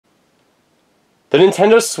The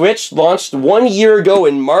Nintendo Switch launched 1 year ago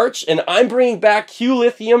in March, and I'm bringing back Q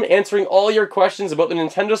Lithium, answering all your questions about the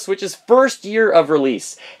Nintendo Switch's first year of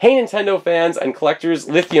release. Hey Nintendo fans and collectors,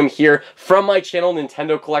 Lithium here from my channel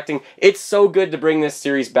Nintendo Collecting. It's so good to bring this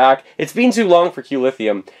series back. It's been too long for Q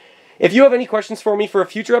Lithium. If you have any questions for me for a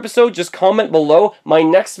future episode, just comment below. My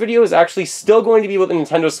next video is actually still going to be with the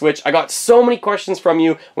Nintendo Switch. I got so many questions from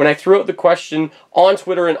you when I threw out the question on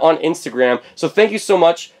Twitter and on Instagram, so thank you so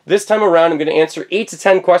much. This time around, I'm going to answer 8 to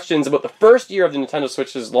 10 questions about the first year of the Nintendo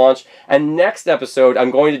Switch's launch, and next episode, I'm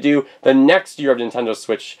going to do the next year of the Nintendo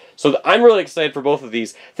Switch. So I'm really excited for both of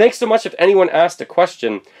these. Thanks so much if anyone asked a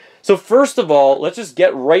question. So first of all, let's just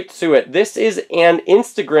get right to it. This is an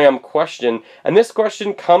Instagram question, and this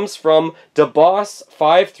question comes from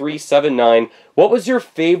DeBoss5379. What was your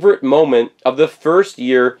favorite moment of the first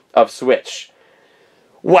year of Switch?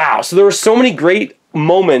 Wow, so there were so many great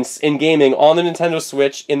moments in gaming on the Nintendo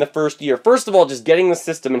Switch in the first year. First of all, just getting the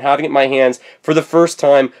system and having it in my hands for the first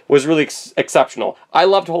time was really exceptional. I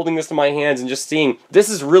loved holding this in my hands and just seeing this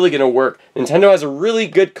is really going to work. Nintendo has a really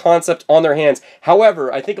good concept on their hands.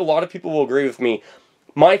 However, I think a lot of people will agree with me.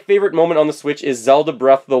 My favorite moment on the Switch is Zelda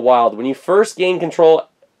Breath of the Wild. When you first gain control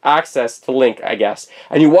access to Link, I guess,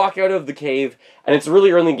 and you walk out of the cave and it's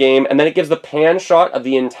really early in the game, and then it gives the pan shot of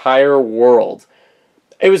the entire world.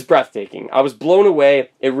 It was breathtaking. I was blown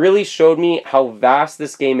away. It really showed me how vast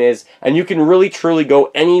this game is, and you can really truly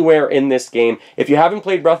go anywhere in this game. If you haven't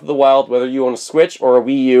played Breath of the Wild, whether you own a Switch or a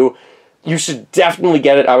Wii U, you should definitely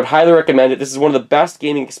get it. I would highly recommend it. This is one of the best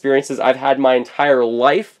gaming experiences I've had my entire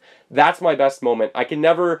life. That's my best moment. I can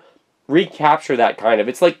never recapture that kind of.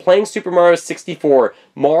 It's like playing Super Mario 64,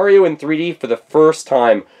 Mario in 3D for the first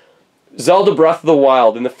time. Zelda Breath of the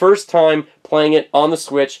Wild, and the first time playing it on the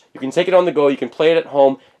Switch, you can take it on the go, you can play it at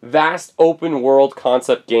home, vast open world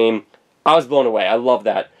concept game. I was blown away. I love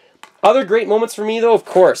that. Other great moments for me though, of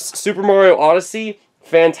course, Super Mario Odyssey,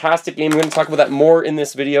 fantastic game. I'm going to talk about that more in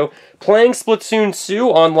this video. Playing Splatoon 2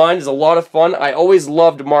 online is a lot of fun. I always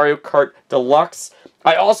loved Mario Kart Deluxe.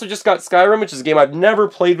 I also just got Skyrim, which is a game I've never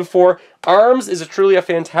played before. ARMS is truly a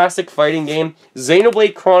fantastic fighting game.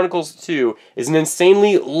 Xenoblade Chronicles 2 is an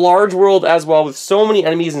insanely large world as well, with so many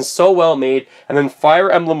enemies and so well made. And then Fire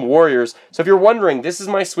Emblem Warriors. So if you're wondering, this is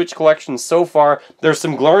my Switch collection so far. There's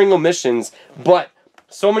some glaring omissions, but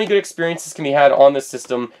so many good experiences can be had on this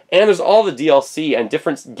system, and there's all the DLC and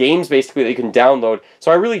different games basically that you can download.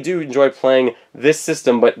 So I really do enjoy playing this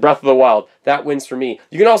system, but Breath of the Wild, that wins for me.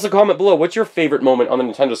 You can also comment below, what's your favorite moment on the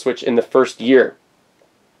Nintendo Switch in the first year?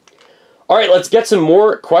 Alright, let's get some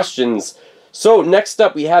more questions. So next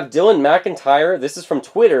up we have Dylan McIntyre. This is from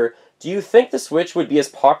Twitter. Do you think the Switch would be as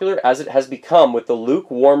popular as it has become with the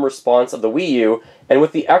lukewarm response of the Wii U and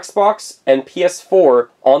with the Xbox and PS4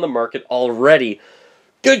 on the market already?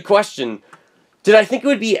 Good question. Did I think it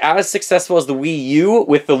would be as successful as the Wii U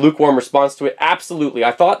with the lukewarm response to it? Absolutely.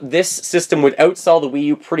 I thought this system would outsell the Wii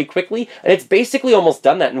U pretty quickly, and it's basically almost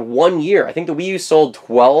done that in 1 year. I think the Wii U sold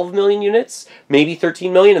 12 million units, maybe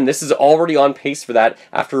 13 million, and this is already on pace for that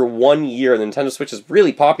after 1 year. The Nintendo Switch is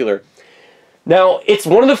really popular. Now, it's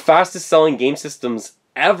one of the fastest selling game systems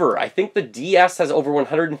ever. I think the DS has over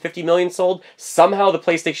 150 million sold. Somehow the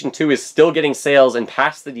PlayStation 2 is still getting sales and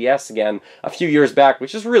passed the DS again a few years back,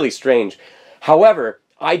 which is really strange. However,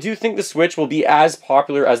 I do think the Switch will be as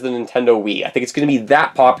popular as the Nintendo Wii. I think it's going to be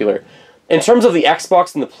that popular. In terms of the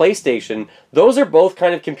Xbox and the PlayStation, those are both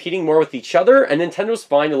kind of competing more with each other, and Nintendo's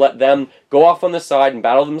fine to let them go off on the side and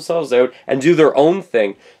battle themselves out and do their own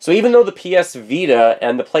thing. So even though the PS Vita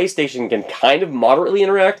and the PlayStation can kind of moderately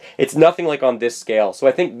interact, it's nothing like on this scale. So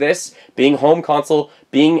I think this, being home console,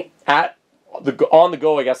 being on the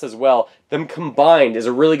go, I guess, as well, them combined is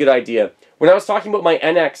a really good idea. When I was talking about my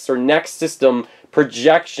NX or Next system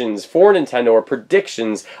projections for Nintendo or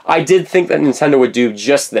predictions, I did think that Nintendo would do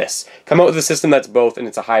just this. Come out with a system that's both and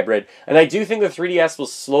it's a hybrid. And I do think the 3DS will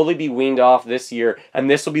slowly be weaned off this year, and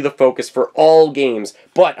this will be the focus for all games.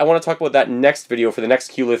 But I want to talk about that next video for the next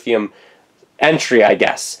Q Lithium entry, I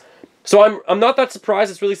guess. So I'm not that surprised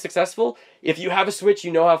it's really successful. If you have a Switch,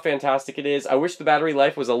 you know how fantastic it is. I wish the battery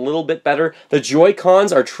life was a little bit better. The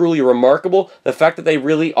Joycons are truly remarkable. The fact that they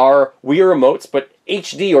really are Wii remotes, but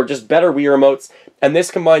HD or just better Wii remotes. And this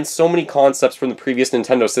combines so many concepts from the previous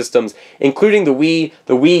Nintendo systems, including the Wii,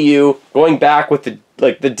 the Wii U, going back with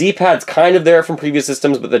the D-pad's kind of there from previous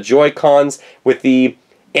systems, but the Joy-Cons with the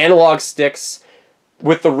analog sticks,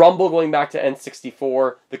 with the rumble going back to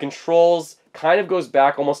N64, the controls kind of goes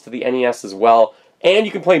back almost to the NES as well. And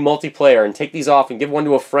you can play multiplayer and take these off and give one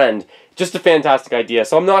to a friend. Just a fantastic idea.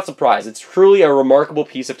 So I'm not surprised. It's truly a remarkable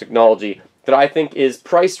piece of technology that I think is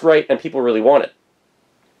priced right and people really want it.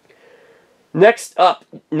 Next up,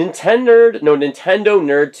 Nintendo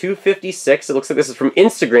Nerd 256. It looks like this is from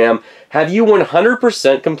Instagram. Have you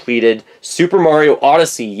 100% completed Super Mario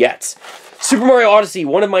Odyssey yet? Super Mario Odyssey,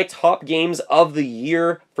 one of my top games of the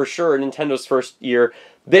year, for sure, Nintendo's first year.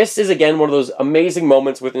 This is, again, one of those amazing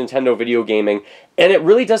moments with Nintendo video gaming, and it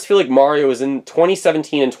really does feel like Mario is in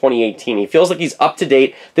 2017 and 2018. He feels like he's up to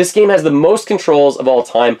date. This game has the most controls of all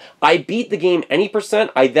time. I beat the game any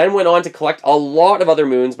percent. I then went on to collect a lot of other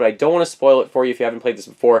moons, but I don't want to spoil it for you if you haven't played this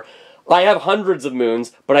before. I have hundreds of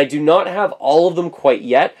moons, but I do not have all of them quite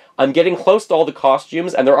yet. I'm getting close to all the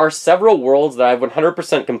costumes, and there are several worlds that I've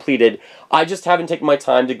 100% completed. I just haven't taken my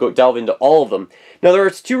time to go delve into all of them. Now, there are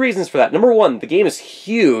two reasons for that. Number one, the game is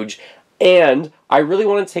huge, and I really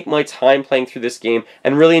want to take my time playing through this game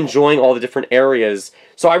and really enjoying all the different areas.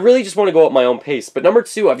 So I really just want to go at my own pace. But number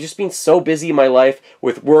two, I've just been so busy in my life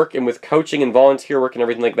with work and with coaching and volunteer work and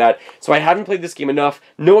everything like that. So I haven't played this game enough.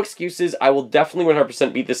 No excuses. I will definitely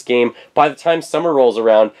 100% beat this game. By the time summer rolls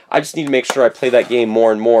around, I just need to make sure I play that game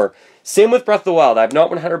more and more. Same with Breath of the Wild. I've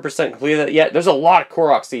not 100% completed that yet. There's a lot of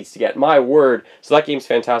Korok seeds to get. My word. So that game's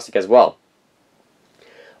fantastic as well.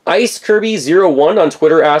 Ice Kirby 01 on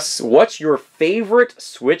Twitter asks, what's your favorite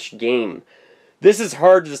Switch game? This is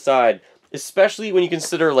hard to decide, especially when you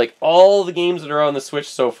consider like all the games that are on the Switch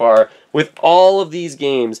so far. With all of these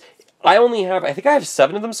games, I think I have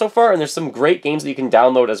 7 of them so far, and there's some great games that you can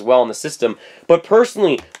download as well on the system. But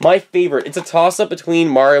personally, my favorite, it's a toss-up between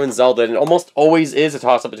Mario and Zelda, and it almost always is a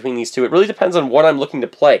toss-up between these two. It really depends on what I'm looking to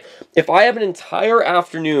play. If I have an entire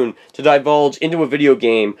afternoon to divulge into a video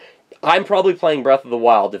game, I'm probably playing Breath of the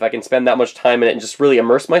Wild if I can spend that much time in it and just really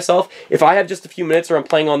immerse myself. If I have just a few minutes or I'm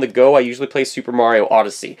playing on the go, I usually play Super Mario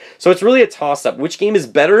Odyssey. So it's really a toss-up. Which game is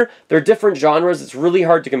better? They're different genres. It's really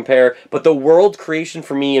hard to compare, but the world creation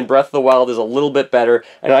for me in Breath of the Wild is a little bit better,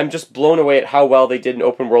 and I'm just blown away at how well they did an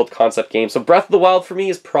open world concept game. So Breath of the Wild for me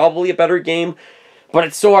is probably a better game, but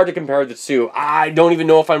it's so hard to compare the two. I don't even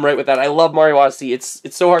know if I'm right with that. I love Mario Odyssey. It's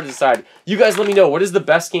so hard to decide. You guys let me know, what is the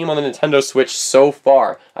best game on the Nintendo Switch so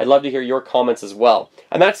far? I'd love to hear your comments as well.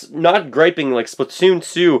 And that's not griping like Splatoon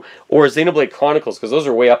 2 or Xenoblade Chronicles, because those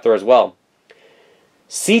are way up there as well.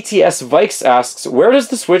 CTS Vikes asks, where does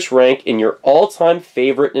the Switch rank in your all-time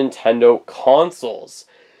favorite Nintendo consoles?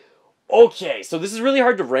 Okay, so this is really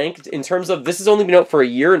hard to rank in terms of this has only been out for a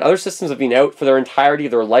year, and other systems have been out for their entirety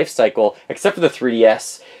of their life cycle, except for the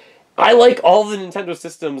 3DS. I like all the Nintendo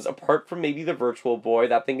systems apart from maybe the Virtual Boy.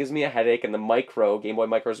 That thing gives me a headache, and the Micro, Game Boy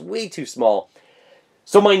Micro, is way too small.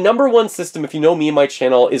 So my number one system, if you know me and my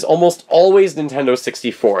channel, is almost always Nintendo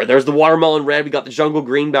 64. There's the Watermelon Red, we got the Jungle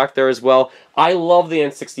Green back there as well. I love the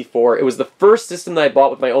N64. It was the first system that I bought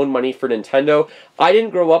with my own money for Nintendo. I didn't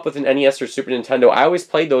grow up with an NES or Super Nintendo. I always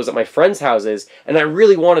played those at my friends' houses, and I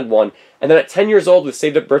really wanted one. And then at 10 years old, with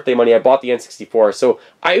saved up birthday money, I bought the N64. So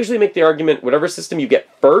I usually make the argument, whatever system you get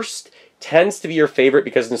first tends to be your favorite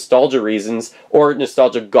because of nostalgia reasons, or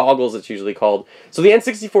nostalgia goggles it's usually called. So the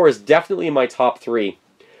N64 is definitely in my top 3.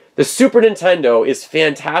 The Super Nintendo is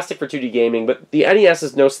fantastic for 2D gaming, but the NES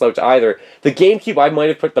is no slouch either. The GameCube I might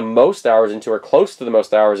have put the most hours into, or close to the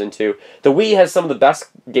most hours into. The Wii has some of the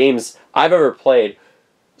best games I've ever played.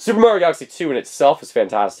 Super Mario Galaxy 2 in itself is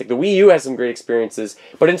fantastic. The Wii U has some great experiences,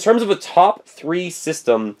 but in terms of a top 3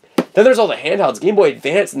 system, then there's all the handhelds, Game Boy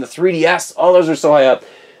Advance and the 3DS. All those are so high up.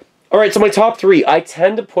 Alright, so my top 3. I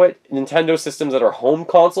tend to put Nintendo systems that are home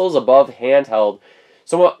consoles above handheld.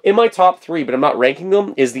 So in my top 3, but I'm not ranking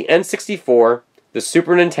them, is the N64, the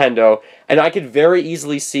Super Nintendo, and I could very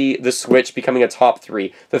easily see the Switch becoming a top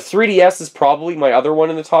 3. The 3DS is probably my other one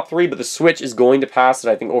in the top 3, but the Switch is going to pass it,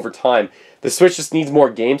 I think, over time. The Switch just needs more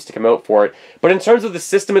games to come out for it. But in terms of the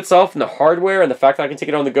system itself and the hardware and the fact that I can take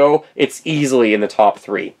it on the go, it's easily in the top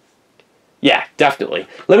 3. Yeah, definitely.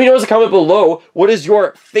 Let me know as a comment below, what is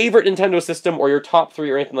your favorite Nintendo system or your top 3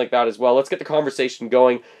 or anything like that as well. Let's get the conversation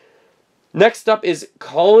going. Next up is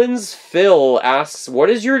Collins Phil asks, what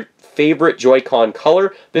is your favorite Joy-Con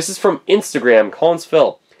color? This is from Instagram, Collins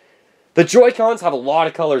Phil. The Joy-Cons have a lot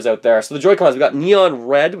of colors out there. So the Joy-Cons, we got neon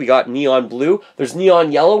red, we got neon blue, there's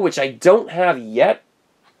neon yellow, which I don't have yet.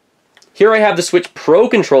 Here I have the Switch Pro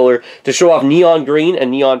controller to show off neon green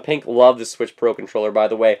and neon pink. Love the Switch Pro controller, by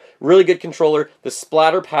the way. Really good controller. The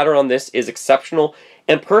splatter pattern on this is exceptional.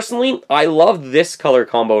 And personally, I love this color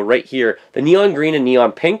combo right here. The neon green and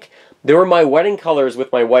neon pink. They were my wedding colors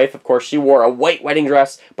with my wife. Of course, she wore a white wedding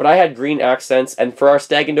dress, but I had green accents. And for our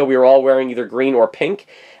stag and do, we were all wearing either green or pink.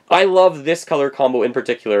 I love this color combo in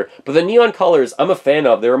particular. But the neon colors, I'm a fan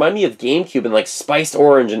of. They remind me of GameCube and like spiced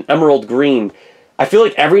orange and emerald green. I feel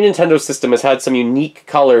like every Nintendo system has had some unique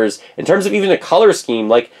colors in terms of even a color scheme.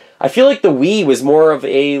 Like, I feel like the Wii was more of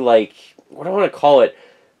a, like, what do I want to call it?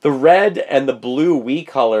 The red and the blue Wii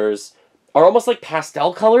colors are almost like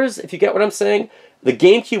pastel colors, if you get what I'm saying. The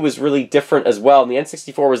GameCube was really different as well, and the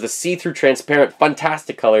N64 was the see-through, transparent,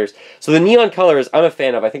 fantastic colors. So the neon colors, I'm a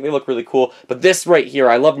fan of. I think they look really cool. But this right here,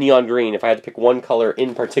 I love neon green. If I had to pick one color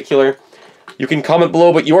in particular, you can comment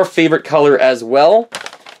below, but your favorite color as well.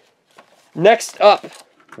 Next up,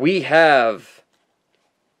 we have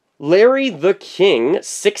Larry the King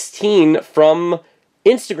 16 from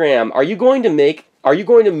Instagram. Are you going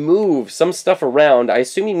to move some stuff around? I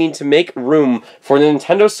assume you mean to make room for the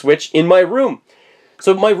Nintendo Switch in my room.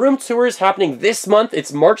 So my room tour is happening this month.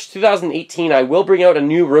 It's March 2018. I will bring out a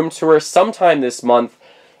new room tour sometime this month.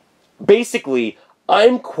 Basically,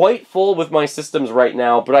 I'm quite full with my systems right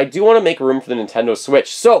now, but I do want to make room for the Nintendo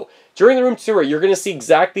Switch. So, during the room tour, you're going to see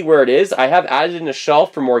exactly where it is. I have added in a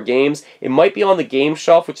shelf for more games. It might be on the game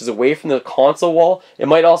shelf, which is away from the console wall. It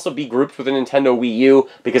might also be grouped with a Nintendo Wii U,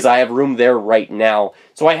 because I have room there right now.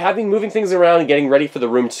 So I have been moving things around and getting ready for the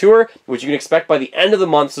room tour, which you can expect by the end of the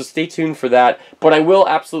month, so stay tuned for that. But I will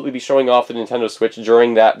absolutely be showing off the Nintendo Switch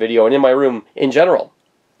during that video and in my room in general.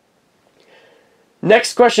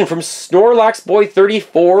 Next question from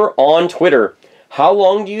SnorlaxBoy34 on Twitter. How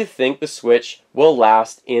long do you think the Switch will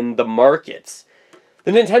last in the markets?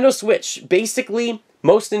 The Nintendo Switch, basically,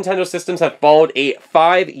 most Nintendo systems have followed a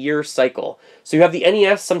 5-year cycle. So you have the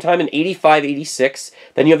NES sometime in 85, 86,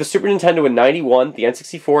 then you have the Super Nintendo in 91, the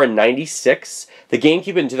N64 in 96, the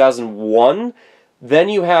GameCube in 2001, then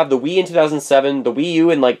you have the Wii in 2007, the Wii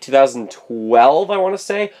U in like 2012, I want to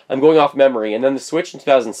say. I'm going off memory, and then the Switch in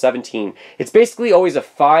 2017. It's basically always a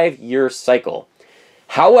 5-year cycle.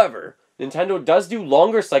 However, Nintendo does do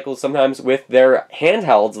longer cycles sometimes with their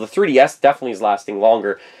handhelds. The 3DS definitely is lasting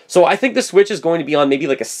longer. So I think the Switch is going to be on maybe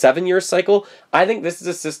like a 7-year cycle. I think this is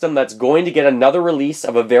a system that's going to get another release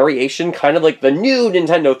of a variation, kind of like the new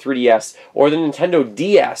Nintendo 3DS or the Nintendo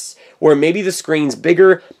DS, where maybe the screen's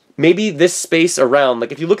bigger, maybe this space around.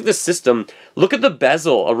 Like if you look at the system, look at the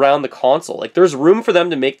bezel around the console. Like there's room for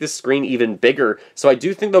them to make this screen even bigger. So I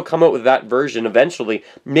do think they'll come out with that version eventually.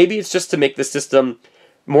 Maybe it's just to make the system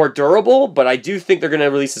more durable, but I do think they're going to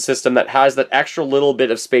release a system that has that extra little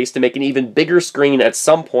bit of space to make an even bigger screen at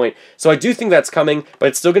some point. So I do think that's coming, but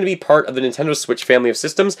it's still going to be part of the Nintendo Switch family of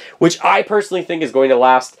systems, which I personally think is going to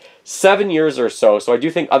last 7 years or so. So I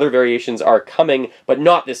do think other variations are coming, but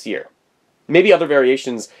not this year. Maybe other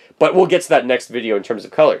variations, but we'll get to that next video in terms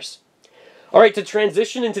of colors. Alright, to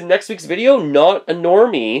transition into next week's video, Not a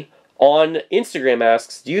Normie on Instagram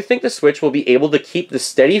asks, do you think the Switch will be able to keep the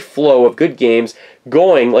steady flow of good games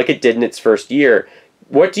going like it did in its first year?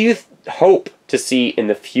 What do you hope to see in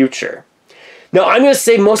the future? Now, I'm going to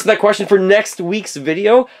save most of that question for next week's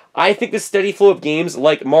video. I think the steady flow of games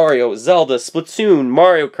like Mario, Zelda, Splatoon,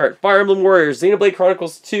 Mario Kart, Fire Emblem Warriors, Xenoblade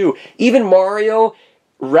Chronicles 2, even Mario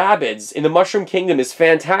Rabbids in the Mushroom Kingdom is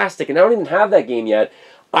fantastic, and I don't even have that game yet.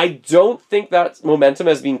 I don't think that momentum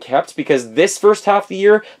has been kept because this first half of the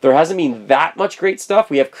year, there hasn't been that much great stuff.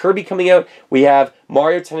 We have Kirby coming out, we have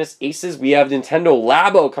Mario Tennis Aces, we have Nintendo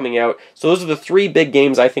Labo coming out. So those are the 3 big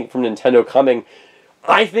games I think from Nintendo coming.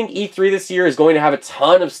 I think E3 this year is going to have a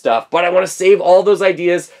ton of stuff, but I want to save all those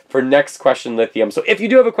ideas for next question, Lithium. So if you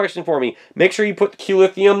do have a question for me, make sure you put the Q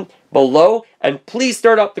Lithium below, and please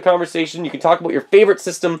start up the conversation. You can talk about your favorite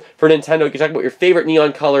system for Nintendo, you can talk about your favorite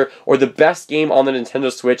neon color, or the best game on the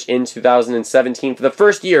Nintendo Switch in 2017 for the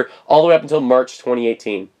first year, all the way up until March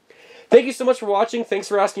 2018. Thank you so much for watching. Thanks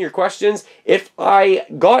for asking your questions. If I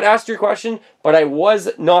got asked your question, but I was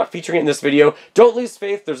not featuring it in this video, don't lose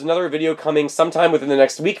faith. There's another video coming sometime within the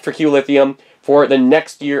next week for Q Lithium for the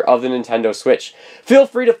next year of the Nintendo Switch. Feel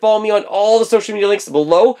free to follow me on all the social media links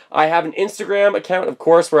below. I have an Instagram account, of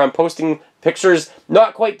course, where I'm posting pictures,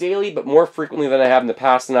 not quite daily, but more frequently than I have in the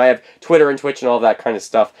past, and I have Twitter and Twitch and all that kind of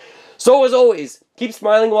stuff. So as always, keep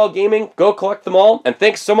smiling while gaming, go collect them all, and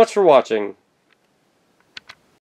thanks so much for watching.